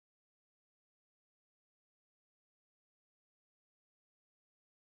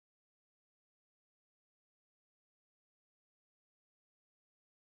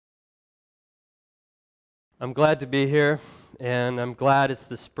I'm glad to be here, and I'm glad it's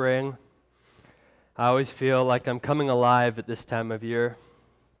the spring. I always feel like I'm coming alive at this time of year.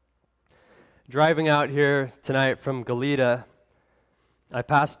 Driving out here tonight from Goleta, I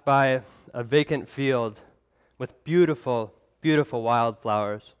passed by a vacant field with beautiful, beautiful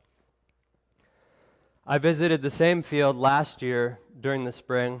wildflowers. I visited the same field last year during the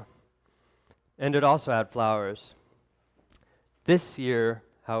spring, and it also had flowers. This year,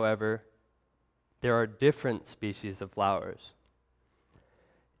 however, there are different species of flowers.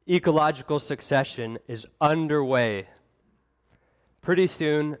 Ecological succession is underway. Pretty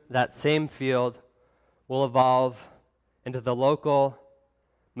soon, that same field will evolve into the local,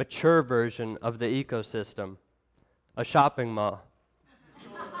 mature version of the ecosystem, a shopping mall.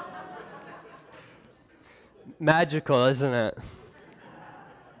 Magical, isn't it?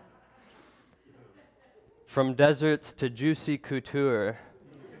 From deserts to juicy couture.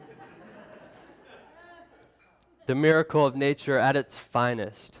 The miracle of nature at its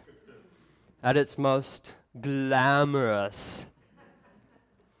finest, at its most glamorous.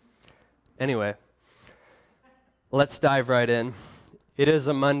 Anyway, let's dive right in. It is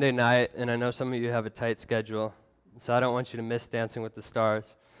a Monday night, and I know some of you have a tight schedule, so I don't want you to miss Dancing with the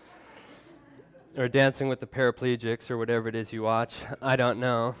Stars, or Dancing with the Paraplegics, or whatever it is you watch. I don't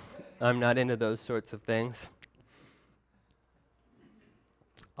know. I'm not into those sorts of things.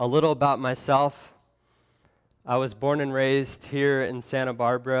 A little about myself. I was born and raised here in Santa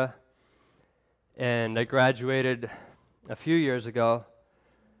Barbara, and I graduated a few years ago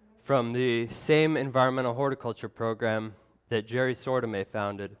from the same environmental horticulture program that Jerry Sordomay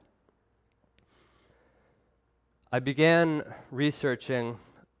founded. I began researching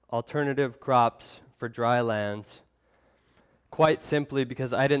alternative crops for dry lands quite simply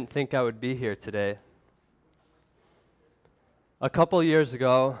because I didn't think I would be here today. A couple years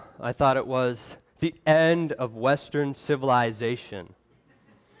ago, I thought it was the end of Western civilization.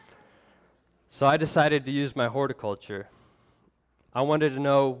 So I decided to use my horticulture. I wanted to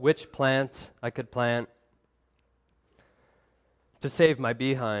know which plants I could plant to save my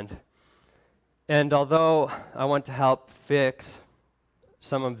behind. And although I want to help fix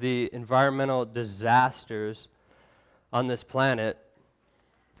some of the environmental disasters on this planet,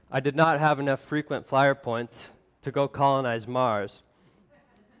 I did not have enough frequent flyer points to go colonize Mars.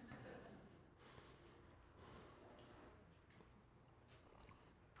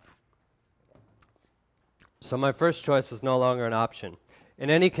 So my first choice was no longer an option. In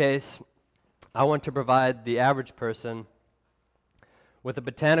any case, I want to provide the average person with a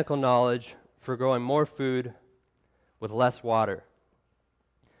botanical knowledge for growing more food with less water.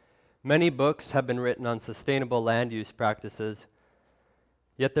 Many books have been written on sustainable land use practices,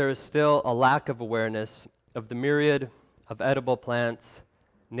 yet there is still a lack of awareness of the myriad of edible plants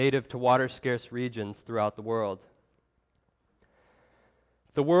native to water-scarce regions throughout the world.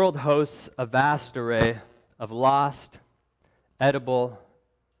 The world hosts a vast array of lost, edible,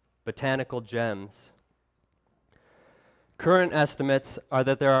 botanical gems. Current estimates are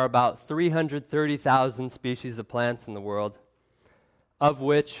that there are about 330,000 species of plants in the world, of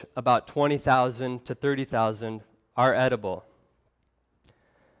which about 20,000 to 30,000 are edible.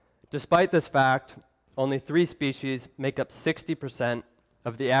 Despite this fact, only 3 species make up 60%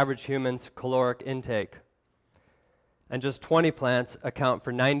 of the average human's caloric intake, and just 20 plants account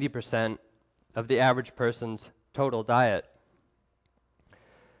for 90% of the average person's total diet.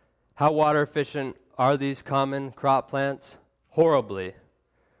 How water efficient are these common crop plants? Horribly.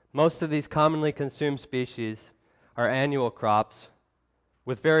 Most of these commonly consumed species are annual crops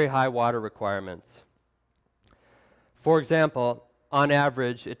with very high water requirements. For example, on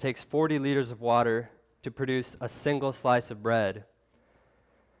average, it takes 40 liters of water to produce a single slice of bread.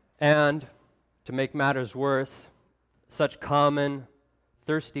 And to make matters worse, such common,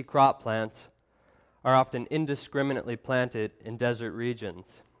 thirsty crop plants are often indiscriminately planted in desert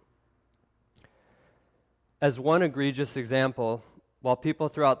regions. As one egregious example, while people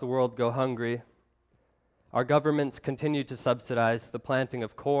throughout the world go hungry, our governments continue to subsidize the planting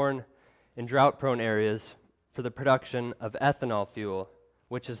of corn in drought-prone areas for the production of ethanol fuel,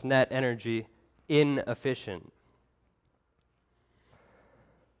 which is net energy inefficient.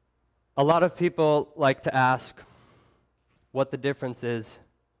 A lot of people like to ask what the difference is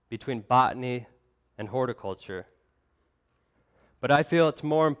between botany and horticulture. But I feel it's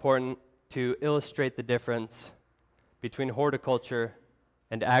more important to illustrate the difference between horticulture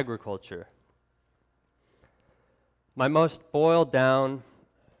and agriculture. My most boiled down,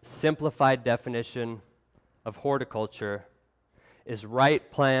 simplified definition of horticulture is right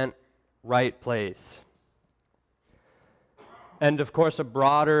plant, right place. And of course, a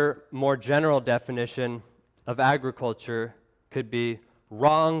broader, more general definition of agriculture could be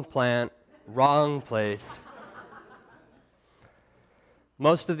wrong plant, wrong place.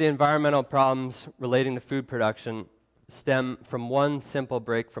 Most of the environmental problems relating to food production stem from one simple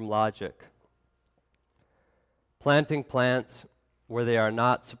break from logic: planting plants where they are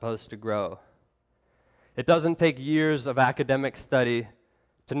not supposed to grow. It doesn't take years of academic study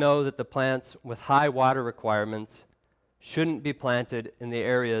to know that the plants with high water requirements shouldn't be planted in the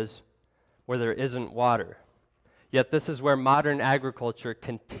areas where there isn't water. Yet this is where modern agriculture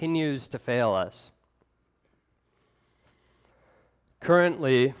continues to fail us.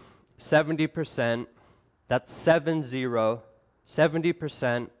 Currently, 70%, that's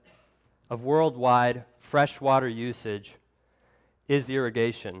 70% of worldwide freshwater usage is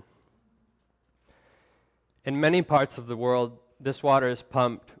irrigation. In many parts of the world, this water is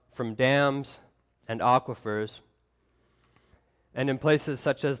pumped from dams and aquifers, and in places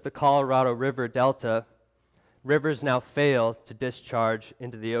such as the Colorado River Delta, rivers now fail to discharge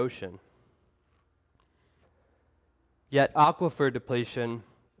into the ocean. Yet aquifer depletion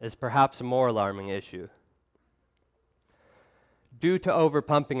is perhaps a more alarming issue. Due to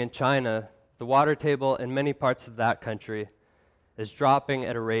overpumping in China, the water table in many parts of that country is dropping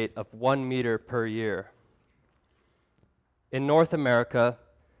at a rate of 1 meter per year. In North America,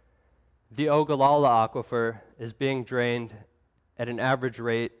 the Ogallala Aquifer is being drained at an average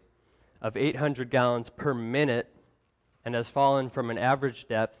rate of 800 gallons per minute and has fallen from an average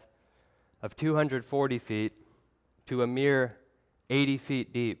depth of 240 feet to a mere 80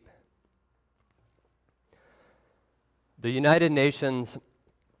 feet deep. The United Nations'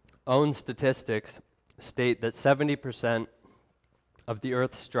 own statistics state that 70% of the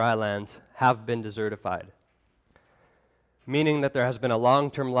Earth's drylands have been desertified, meaning that there has been a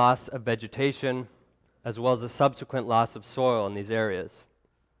long-term loss of vegetation as well as a subsequent loss of soil in these areas.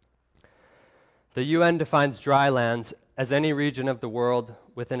 The UN defines drylands as any region of the world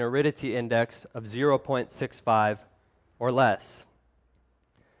with an aridity index of 0.65 or less.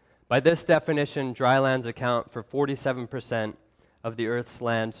 By this definition, drylands account for 47% of the Earth's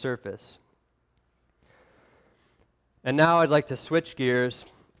land surface. And now I'd like to switch gears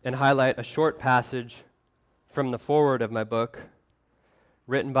and highlight a short passage from the foreword of my book,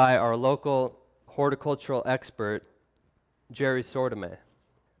 written by our local horticultural expert, Jerry Sortame.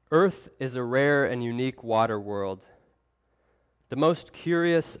 Earth is a rare and unique water world. The most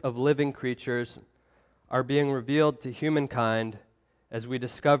curious of living creatures are being revealed to humankind as we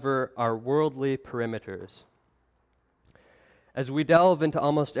discover our worldly perimeters. As we delve into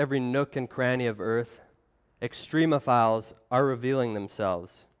almost every nook and cranny of Earth, extremophiles are revealing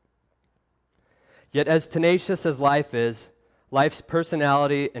themselves. Yet as tenacious as life is, life's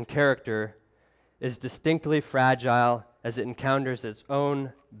personality and character is distinctly fragile as it encounters its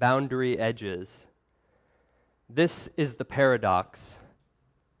own boundary edges. This is the paradox,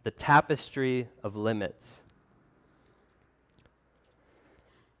 the tapestry of limits.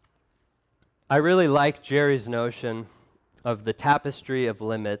 I really like Jerry's notion of the tapestry of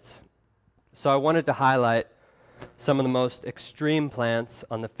limits, so I wanted to highlight some of the most extreme plants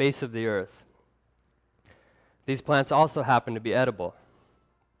on the face of the earth. These plants also happen to be edible.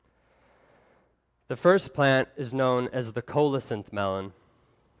 The first plant is known as the colocynth melon.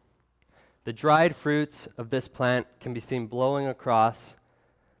 The dried fruits of this plant can be seen blowing across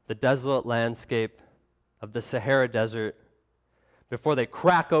the desolate landscape of the Sahara Desert before they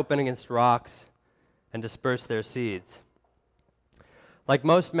crack open against rocks and disperse their seeds. Like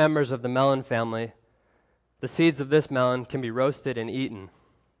most members of the melon family, the seeds of this melon can be roasted and eaten.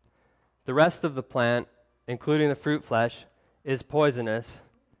 The rest of the plant, including the fruit flesh, is poisonous.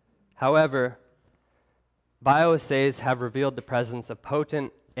 However, bioassays have revealed the presence of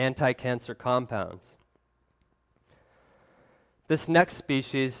potent anti-cancer compounds. This next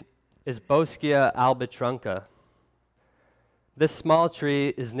species is Boschia albitrunca. This small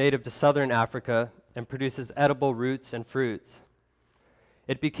tree is native to southern Africa and produces edible roots and fruits.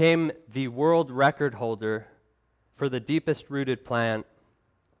 It became the world record holder for the deepest rooted plant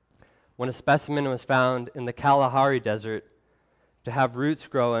when a specimen was found in the Kalahari Desert to have roots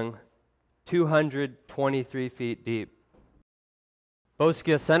growing 223 feet deep.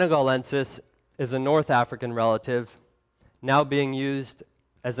 Boschia senegalensis is a North African relative now being used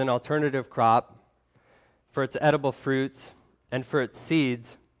as an alternative crop for its edible fruits and for its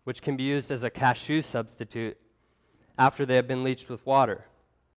seeds, which can be used as a cashew substitute after they have been leached with water.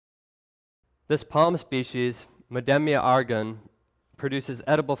 This palm species, Modemia argon, produces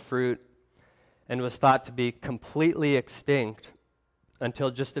edible fruit and was thought to be completely extinct until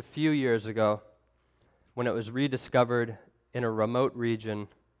just a few years ago when it was rediscovered in a remote region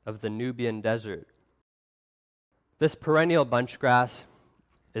of the Nubian desert. This perennial bunch grass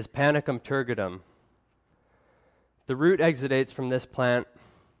is Panicum turgidum. The root exudates from this plant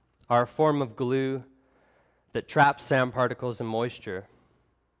are a form of glue that traps sand particles and moisture.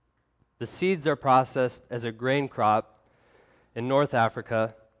 The seeds are processed as a grain crop in North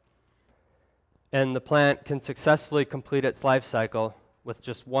Africa, and the plant can successfully complete its life cycle with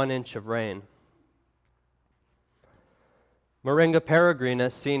just 1 inch of rain. Moringa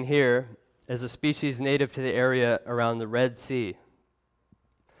peregrinus, seen here, is a species native to the area around the Red Sea.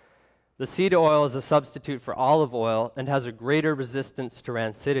 The seed oil is a substitute for olive oil and has a greater resistance to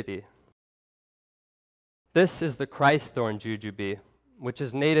rancidity. This is the Christ thorn jujube, which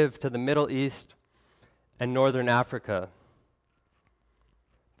is native to the Middle East and Northern Africa.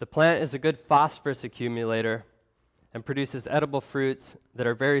 The plant is a good phosphorus accumulator and produces edible fruits that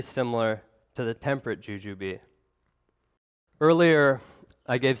are very similar to the temperate jujube. Earlier,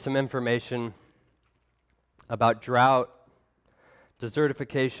 I gave some information about drought,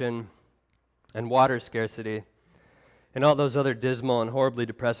 desertification, and water scarcity, and all those other dismal and horribly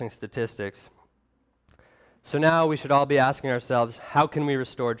depressing statistics. So now we should all be asking ourselves, how can we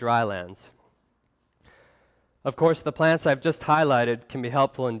restore drylands? Of course, the plants I've just highlighted can be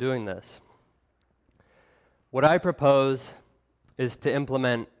helpful in doing this. What I propose is to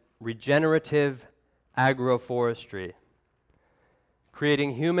implement regenerative agroforestry,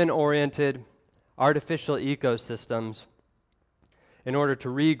 creating human-oriented artificial ecosystems in order to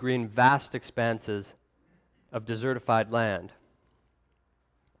regreen vast expanses of desertified land.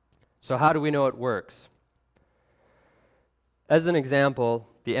 So how do we know it works? As an example,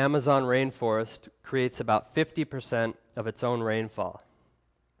 the Amazon rainforest creates about 50% of its own rainfall.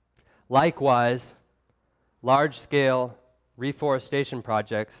 Likewise, large-scale reforestation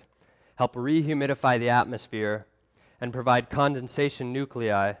projects help rehumidify the atmosphere and provide condensation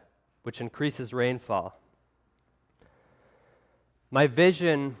nuclei, which increases rainfall. My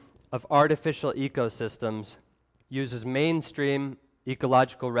vision of artificial ecosystems uses mainstream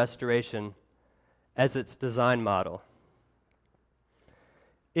ecological restoration as its design model.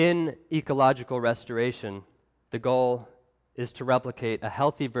 In ecological restoration, the goal is to replicate a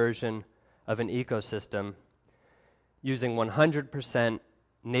healthy version of an ecosystem using 100%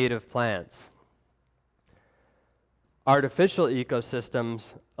 native plants. Artificial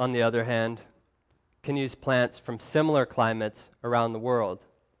ecosystems, on the other hand, can use plants from similar climates around the world.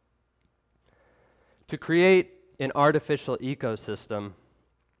 To create an artificial ecosystem,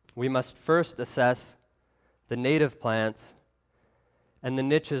 we must first assess the native plants and the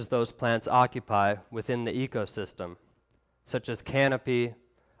niches those plants occupy within the ecosystem, such as canopy,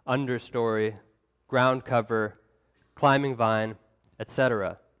 understory, ground cover, climbing vine,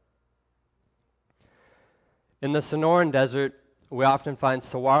 etc. In the Sonoran Desert, we often find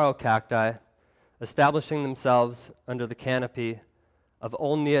saguaro cacti establishing themselves under the canopy of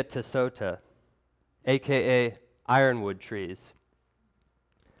Olnea tesota, aka ironwood trees.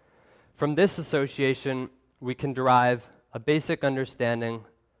 From this association, we can derive a basic understanding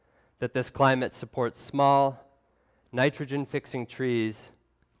that this climate supports small, nitrogen-fixing trees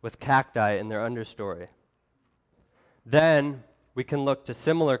with cacti in their understory. Then, we can look to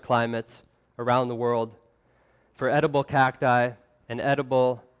similar climates around the world for edible cacti and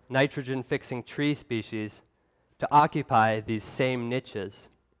edible nitrogen-fixing tree species to occupy these same niches.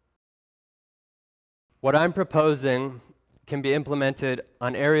 What I'm proposing can be implemented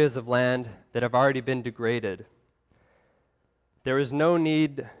on areas of land that have already been degraded. There is no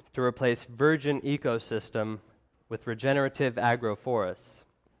need to replace virgin ecosystem with regenerative agroforests.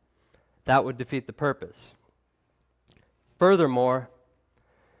 That would defeat the purpose. Furthermore,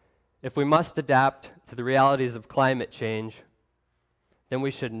 if we must adapt to the realities of climate change, then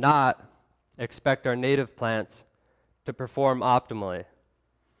we should not expect our native plants to perform optimally.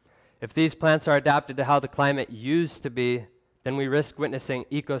 If these plants are adapted to how the climate used to be, then we risk witnessing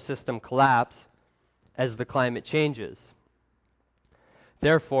ecosystem collapse as the climate changes.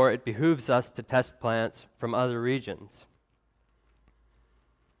 Therefore, it behooves us to test plants from other regions.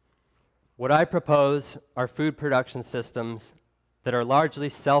 What I propose are food production systems that are largely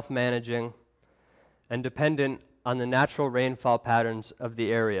self-managing and dependent on the natural rainfall patterns of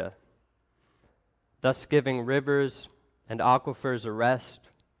the area, thus giving rivers and aquifers a rest,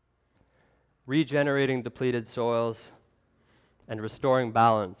 regenerating depleted soils, and restoring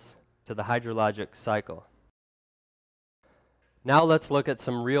balance to the hydrologic cycle. Now let's look at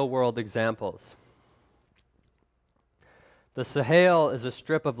some real-world examples. The Sahel is a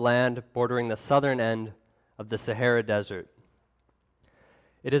strip of land bordering the southern end of the Sahara Desert.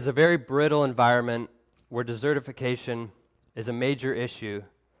 It is a very brittle environment where desertification is a major issue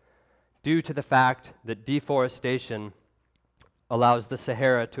due to the fact that deforestation allows the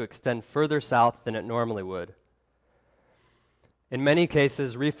Sahara to extend further south than it normally would. In many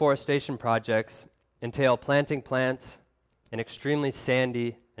cases, reforestation projects entail planting plants in extremely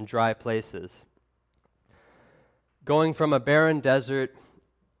sandy and dry places. Going from a barren desert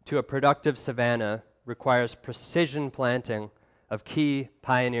to a productive savanna requires precision planting of key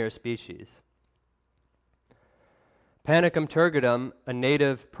pioneer species. Panicum turgidum, a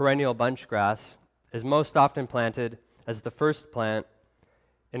native perennial bunchgrass, is most often planted as the first plant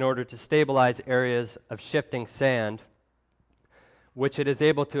in order to stabilize areas of shifting sand, which it is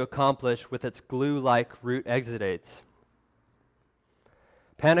able to accomplish with its glue-like root exudates.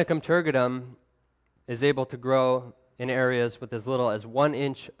 Panicum turgidum is able to grow in areas with as little as 1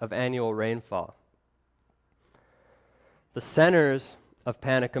 inch of annual rainfall. The centers of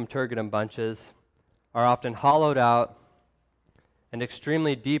Panicum turgidum bunches are often hollowed out, and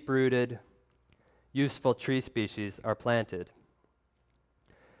extremely deep-rooted, useful tree species are planted.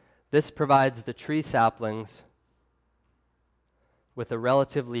 This provides the tree saplings with a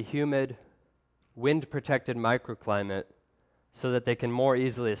relatively humid, wind-protected microclimate so that they can more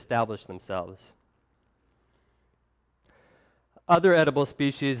easily establish themselves. Other edible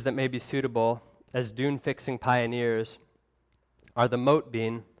species that may be suitable as dune-fixing pioneers are the moat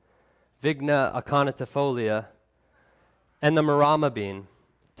bean, Vigna aconitifolia, and the marama bean,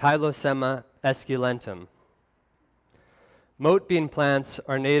 Tylosema esculentum. Moat bean plants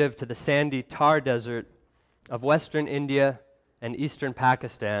are native to the sandy Thar Desert of western India and eastern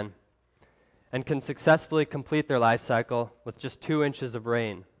Pakistan and can successfully complete their life cycle with just 2 inches of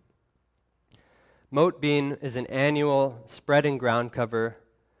rain. Moat bean is an annual spreading ground cover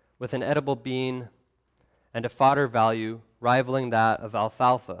with an edible bean and a fodder value rivaling that of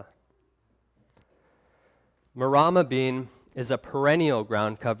alfalfa. Marama bean is a perennial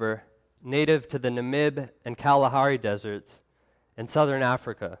ground cover native to the Namib and Kalahari deserts in southern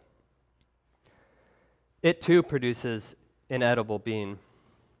Africa. It too produces an edible bean.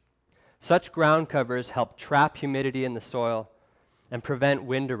 Such ground covers help trap humidity in the soil and prevent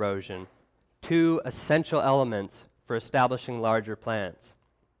wind erosion, 2 essential elements for establishing larger plants.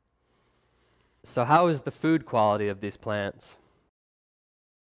 So how is the food quality of these plants?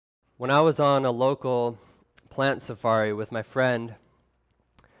 When I was on a local plant safari with my friend,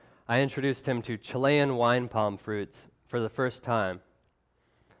 I introduced him to Chilean wine palm fruits for the first time.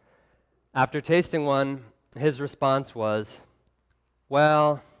 After tasting one, his response was,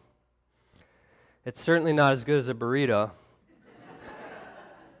 "Well, it's certainly not as good as a burrito."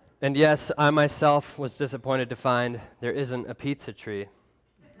 And yes, I myself was disappointed to find there isn't a pizza tree.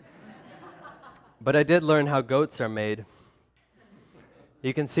 But I did learn how goats are made.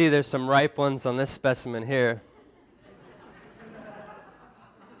 You can see there's some ripe ones on this specimen here.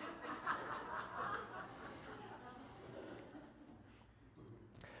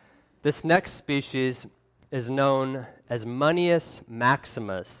 This next species is known as Munius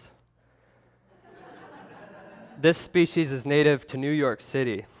maximus. This species is native to New York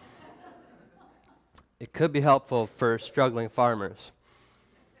City. It could be helpful for struggling farmers.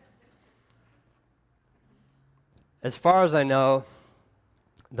 As far as I know,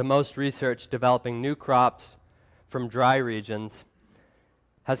 the most research developing new crops from dry regions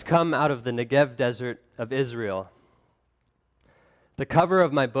has come out of the Negev desert of Israel. The cover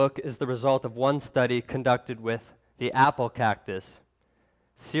of my book is the result of one study conducted with the apple cactus,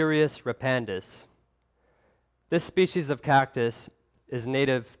 Cereus repandus. This species of cactus is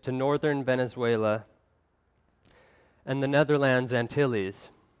native to northern Venezuela and the Netherlands Antilles,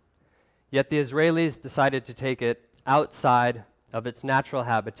 yet the Israelis decided to take it outside of its natural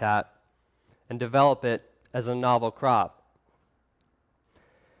habitat and develop it as a novel crop.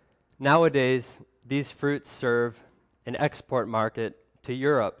 Nowadays, these fruits serve an export market to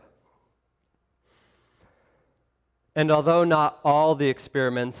Europe. And although not all the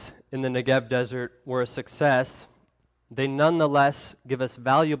experiments in the Negev desert were a success, they nonetheless give us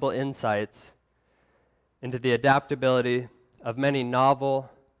valuable insights into the adaptability of many novel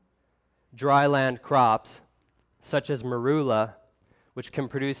dryland crops, such as marula, which can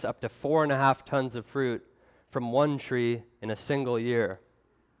produce up to 4.5 tons of fruit from one tree in a single year.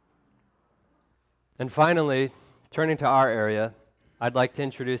 And finally, turning to our area, I'd like to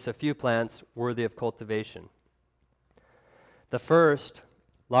introduce a few plants worthy of cultivation. The first,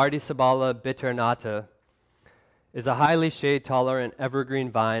 Lardicibala biternata, is a highly shade-tolerant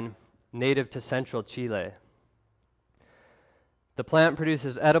evergreen vine native to central Chile. The plant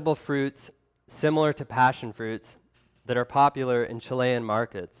produces edible fruits similar to passion fruits that are popular in Chilean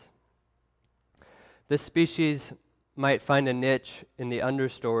markets. This species might find a niche in the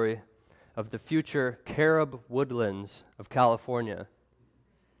understory of the future carob woodlands of California.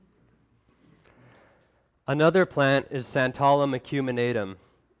 Another plant is Santalum acuminatum,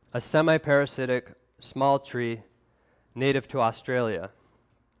 a semi-parasitic small tree native to Australia.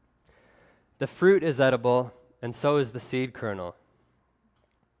 The fruit is edible, and so is the seed kernel.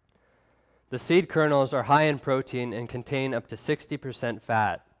 The seed kernels are high in protein and contain up to 60%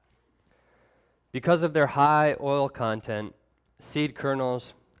 fat. Because of their high oil content, seed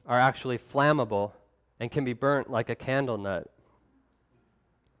kernels are actually flammable and can be burnt like a candle nut.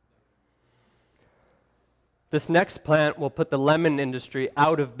 This next plant will put the lemon industry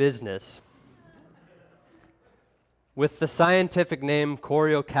out of business. With the scientific name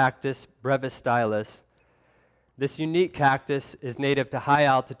Coreocactus brevistylis, this unique cactus is native to high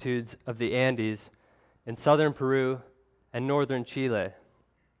altitudes of the Andes in southern Peru and northern Chile.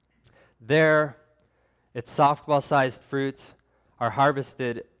 There, its softball-sized fruits are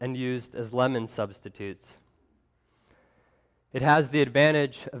harvested and used as lemon substitutes. It has the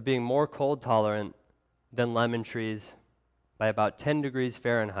advantage of being more cold tolerant than lemon trees by about 10 degrees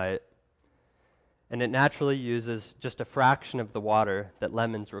Fahrenheit, and it naturally uses just a fraction of the water that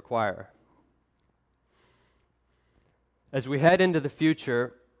lemons require. As we head into the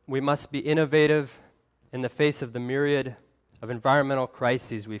future, we must be innovative in the face of the myriad of environmental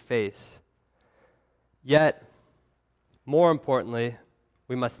crises we face. Yet, more importantly,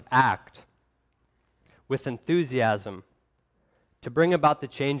 we must act with enthusiasm to bring about the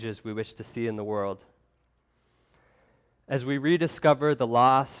changes we wish to see in the world. As we rediscover the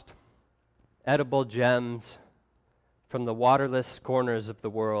lost, edible gems from the waterless corners of the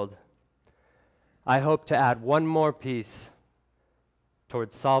world, I hope to add one more piece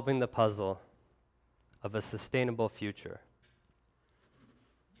towards solving the puzzle of a sustainable future.